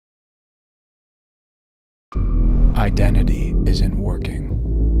identity isn't working.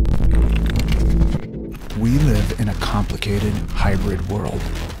 We live in a complicated hybrid world.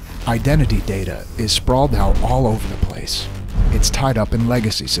 Identity data is sprawled out all over the place. It's tied up in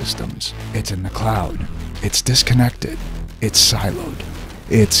legacy systems. It's in the cloud. It's disconnected. It's siloed.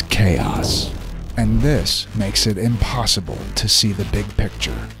 It's chaos. And this makes it impossible to see the big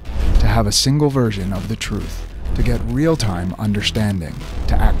picture, to have a single version of the truth, to get real-time understanding,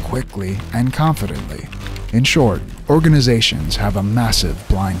 to act quickly and confidently. In short, organizations have a massive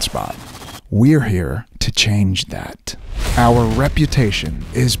blind spot. We're here to change that. Our reputation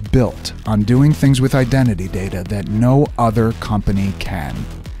is built on doing things with identity data that no other company can.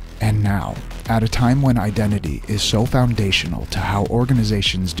 And now, at a time when identity is so foundational to how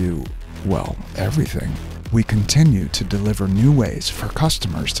organizations do, well, everything, we continue to deliver new ways for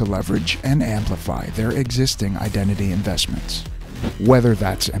customers to leverage and amplify their existing identity investments. Whether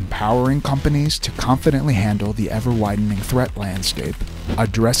that's empowering companies to confidently handle the ever-widening threat landscape,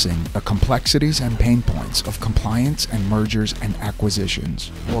 addressing the complexities and pain points of compliance and mergers and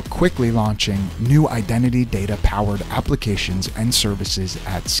acquisitions, or quickly launching new identity data-powered applications and services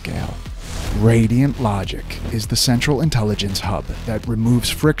at scale. Radiant Logic is the central intelligence hub that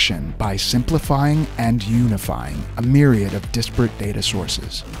removes friction by simplifying and unifying a myriad of disparate data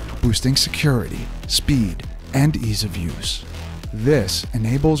sources, boosting security, speed, and ease of use. This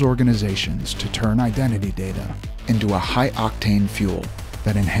enables organizations to turn identity data into a high-octane fuel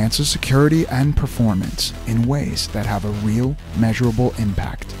that enhances security and performance in ways that have a real, measurable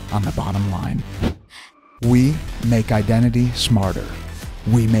impact on the bottom line. We make identity smarter.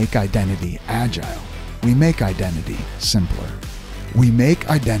 We make identity agile. We make identity simpler. We make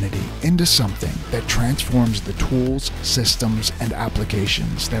identity into something that transforms the tools, systems, and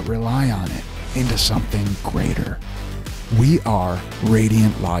applications that rely on it into something greater. We are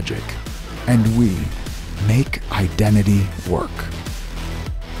Radiant Logic, and we make identity work.